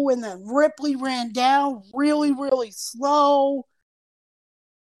go, and then Ripley ran down really, really slow.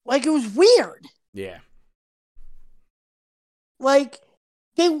 Like, it was weird. Yeah. Like,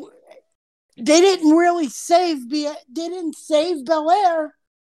 they didn't really save Belair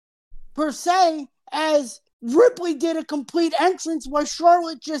per se, as Ripley did a complete entrance while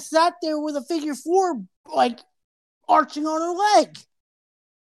Charlotte just sat there with a figure four, like, arching on her leg.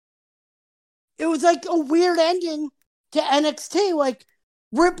 It was like a weird ending to NXT. Like,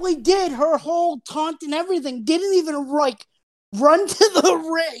 Ripley did her whole taunt and everything, didn't even, like, run to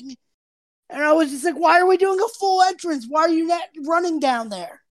the ring. And I was just like, why are we doing a full entrance? Why are you not running down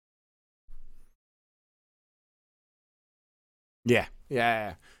there? Yeah.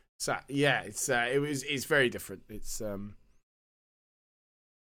 So yeah, it's very different. It's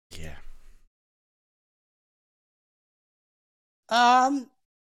yeah.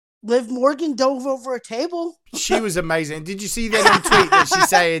 Liv Morgan dove over a table. She was amazing. Did you see that on tweet that she's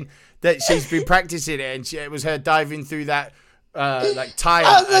saying that she's been practicing it, and it was her diving through that like tire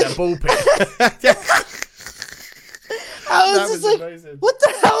and a ball pit. I was just like, amazing. What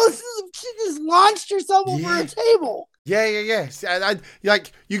the hell is this? She just launched herself over a table. Yeah.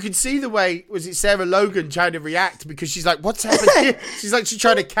 Like, you can see the way, was it Sarah Logan trying to react because she's like, what's happening? She's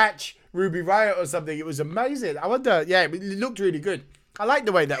trying to catch Ruby Riott or something. It was amazing. I wonder, it looked really good. I like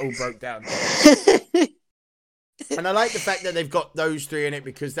the way that all broke down. And I like the fact that they've got those three in it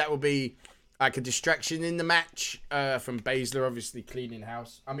because that will be like a distraction in the match from Baszler obviously cleaning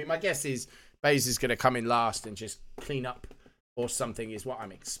house. I mean, my guess is Baszler's going to come in last and just clean up or something is what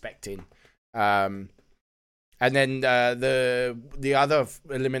I'm expecting. And then the other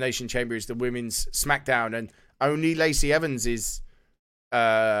Elimination Chamber is the Women's SmackDown, and only Lacey Evans is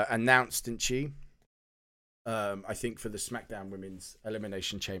announced, didn't she? I think for the SmackDown Women's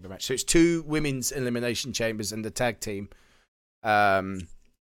Elimination Chamber match. So it's 2 Women's Elimination Chambers and the tag team. So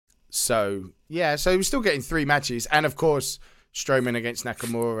we're still getting 3 matches. And of course, Strowman against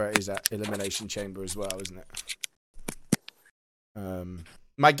Nakamura is at Elimination Chamber as well, isn't it?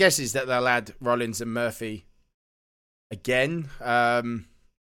 My guess is that they'll add Rollins and Murphy again.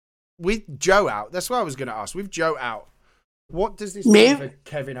 With Joe out, that's what I was going to ask. With Joe out, what does this mean for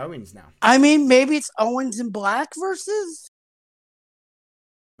Kevin Owens now? I mean, maybe it's Owens and Black versus?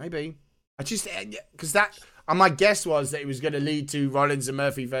 Maybe. I just, because that, my guess was that it was going to lead to Rollins and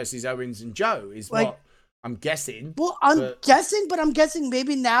Murphy versus Owens and Joe, is like, what I'm guessing. Well, I'm guessing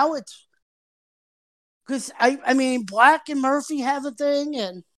maybe now it's, because, I mean, Black and Murphy have a thing,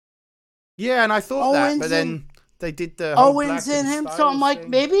 and. Yeah, and I thought Owens that, but then they did the Owens and him, so I'm like,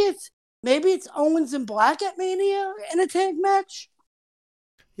 thing. Maybe it's Owens and Black at Mania in a tag match.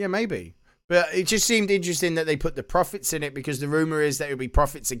 Yeah, maybe. But it just seemed interesting that they put the Profits in it because the rumor is that it'll be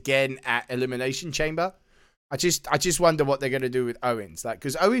Profits again at Elimination Chamber. I just wonder what they're going to do with Owens. Like,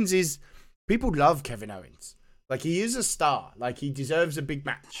 because Owens is, people love Kevin Owens. Like, he is a star. Like, he deserves a big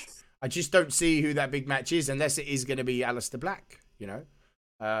match. I just don't see who that big match is unless it is going to be Aleister Black, you know?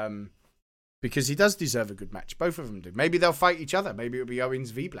 Because he does deserve a good match. Both of them do. Maybe they'll fight each other. Maybe it'll be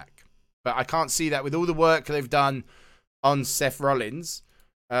Owens v Black. But I can't see that with all the work they've done on Seth Rollins.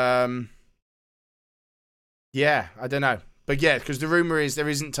 Yeah, I don't know. But yeah, because the rumor is there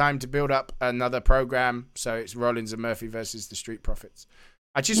isn't time to build up another program. So it's Rollins and Murphy versus the Street Profits.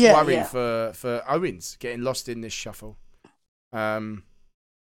 I just worry for Owens getting lost in this shuffle. And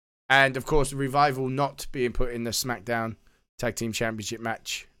of course, Revival not being put in the SmackDown Tag Team Championship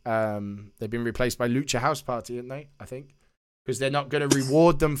match. They've been replaced by Lucha House Party, haven't they? I think. Because they're not going to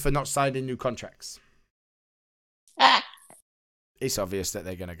reward them for not signing new contracts. It's obvious that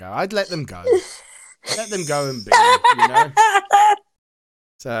they're going to go. I'd let them go. Let them go and be, you know?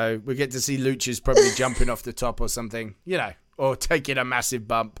 So we get to see Lucha's probably jumping off the top or something, you know, or taking a massive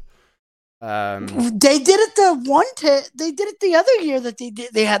bump. They did it they did it the other year that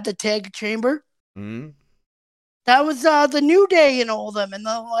they had the tag chamber. Mm-hmm. That was the New Day and all them, and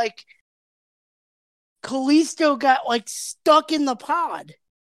then like Kalisto got like stuck in the pod.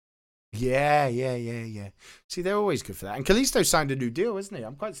 Yeah. See, they're always good for that. And Kalisto signed a new deal, isn't he?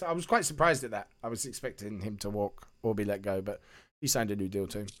 I was quite surprised at that. I was expecting him to walk or be let go, but he signed a new deal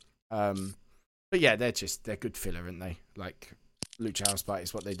too. But yeah, they're good filler, aren't they? Like Lucha House Party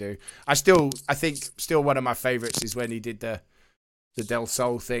is what they do. I think one of my favorites is when he did the Del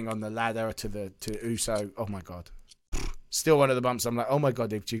Sol thing on the ladder to Uso. Oh my god. Still one of the bumps. I'm like, oh my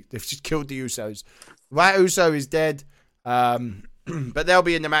god, they've just killed the Usos. Right, Uso is dead. But they'll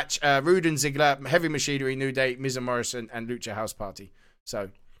be in the match. Rude and Ziggler, Heavy Machinery, New Day, Miz and Morrison, and Lucha House Party. So,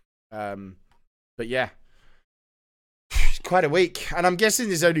 but yeah, quite a week. And I'm guessing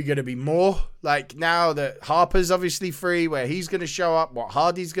there's only going to be more. Like now that Harper's obviously free, where he's going to show up, what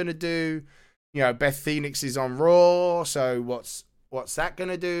Hardy's going to do. You know, Beth Phoenix is on Raw. So what's that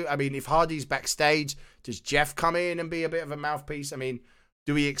going to do? I mean, if Hardy's backstage, does Jeff come in and be a bit of a mouthpiece? I mean,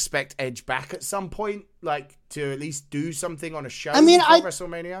 do we expect Edge back at some point, like to at least do something on a show? I mean,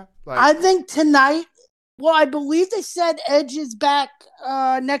 WrestleMania. I think tonight. Well, I believe they said Edge is back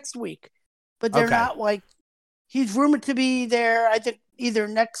next week, but they're not like he's rumored to be there. I think either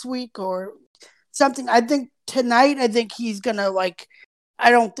next week or something. I think tonight. I think he's gonna like. I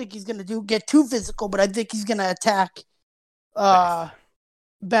don't think he's gonna get too physical, but I think he's gonna attack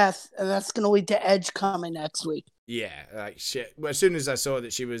Beth, and that's gonna lead to Edge coming next week. Yeah, like shit. Well, as soon as I saw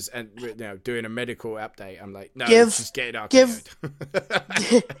that she was, doing a medical update, I'm like, no, just get it.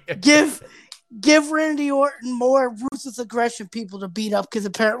 Give Randy Orton more ruthless aggression people to beat up because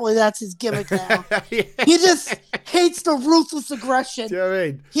apparently that's his gimmick now. Yeah. He just hates the ruthless aggression. Do you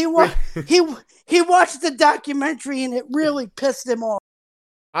know what I mean? He watched the documentary and it really pissed him off.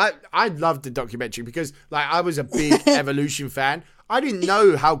 I loved the documentary because like I was a big Evolution fan. I didn't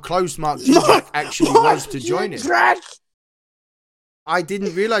know how close Mark Judrak actually was to joining. I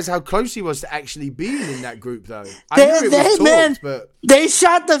didn't realize how close he was to actually being in that group, though. I knew it was talked, but they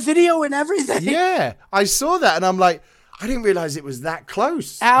shot the video and everything. Yeah, I saw that, and I'm like, I didn't realize it was that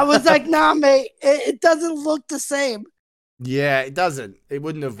close. I was like, nah, mate, it doesn't look the same. Yeah, it doesn't. It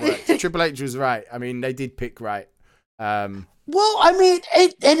wouldn't have worked. Triple H was right. I mean, they did pick right. Well, I mean,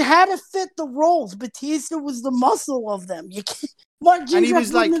 it had to fit the roles. Batista was the muscle of them. You can't. And he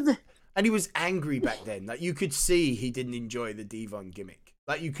was like, and he was angry back then. Like, you could see he didn't enjoy the Devon gimmick.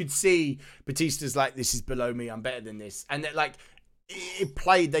 Like, you could see Batista's like, this is below me. I'm better than this. And that, like, it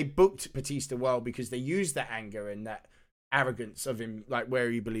played. They booked Batista well because they used that anger and that arrogance of him, like where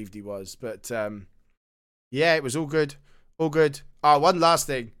he believed he was. But yeah, it was all good. All good. Oh, one last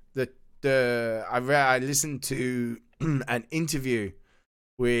thing. I listened to an interview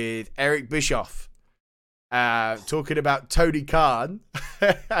with Eric Bischoff talking about Tony Khan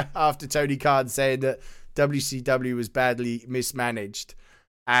after Tony Khan saying that WCW was badly mismanaged.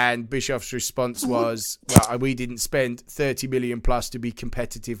 And Bischoff's response was, well, we didn't spend 30 million plus to be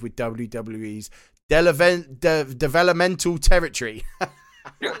competitive with WWE's developmental territory.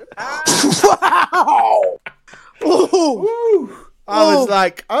 Wow! Ooh. I was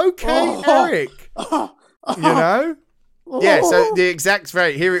like, okay, Eric. You know? Yeah, so the exact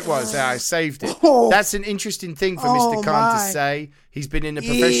very here it was. I saved it. That's an interesting thing for Mr. Khan to say. He's been in the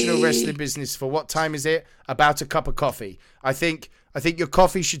professional wrestling business for what time is it? About a cup of coffee. I think your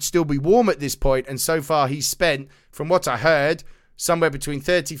coffee should still be warm at this point, and so far he's spent, from what I heard, somewhere between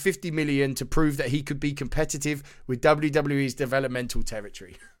 50 million to prove that he could be competitive with WWE's developmental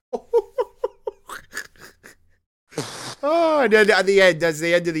territory. Oh, and then at the end of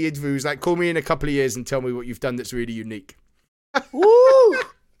the interview, he was like, call me in a couple of years and tell me what you've done that's really unique. Woo!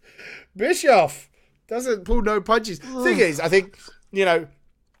 Bischoff doesn't pull no punches. Thing is, I think,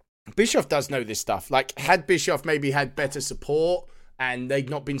 Bischoff does know this stuff. Like, had Bischoff maybe had better support and they'd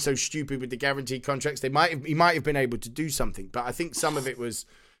not been so stupid with the guaranteed contracts, he might have been able to do something. But I think some of it was,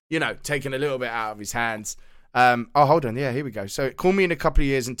 taken a little bit out of his hands. Hold on. Yeah, here we go. So call me in a couple of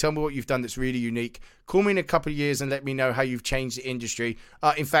years and tell me what you've done that's really unique. Call me in a couple of years and let me know how you've changed the industry.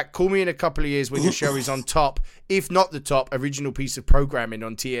 In fact, call me in a couple of years when your show is on top, if not the top, original piece of programming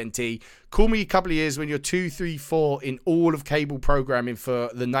on TNT. Call me a couple of years when you're 2, 3, 4 in all of cable programming for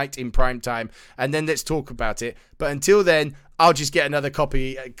the night in prime time, and then let's talk about it. But until then, I'll just get another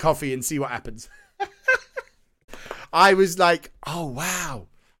coffee and see what happens. I was like, oh, wow,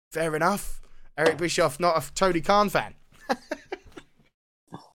 fair enough. Eric Bischoff, not a Tony Khan fan.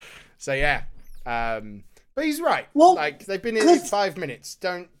 So yeah, but he's right. Well, like, they've been in 5 minutes.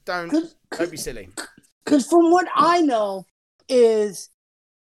 Don't be silly. Because from what I know, is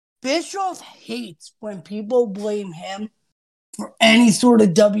Bischoff hates when people blame him for any sort of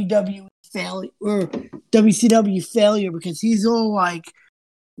WWE failure or WCW failure, because he's all like,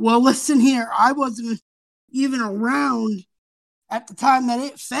 "Well, listen here, I wasn't even around at the time that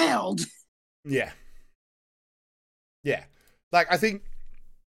it failed." Yeah. Like, I think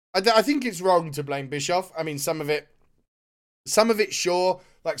it's wrong to blame Bischoff. I mean, some of it, sure.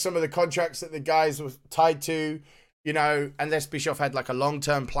 Like, some of the contracts that the guys were tied to, unless Bischoff had like a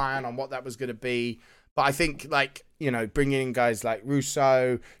long-term plan on what that was going to be. But I think, like, bringing in guys like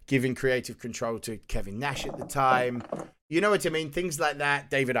Russo, giving creative control to Kevin Nash at the time, you know what I mean? Things like that.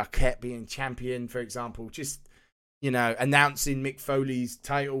 David Arquette being champion, for example, just, announcing Mick Foley's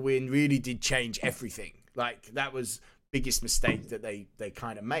title win really did change everything. Like, that was biggest mistake that they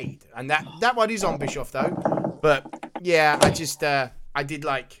kind of made. And that one is on Bischoff, though. But, yeah, I did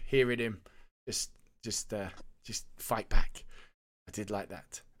like hearing him just fight back. I did like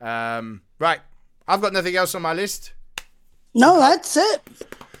that. Right. I've got nothing else on my list. No, that's it.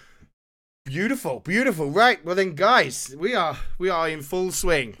 Beautiful. Right. Well then, guys, we are in full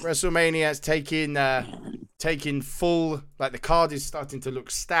swing. WrestleMania has taken full. Like, the card is starting to look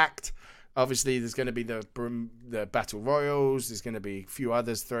stacked. Obviously, there's going to be the Battle Royals. There's going to be a few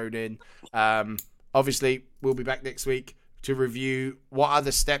others thrown in. Obviously, we'll be back next week to review what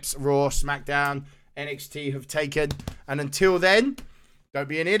other steps Raw, SmackDown, NXT have taken. And until then, don't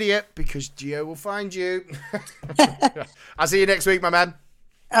be an idiot, because Gio will find you. I'll see you next week, my man.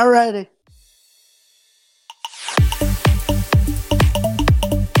 Alrighty.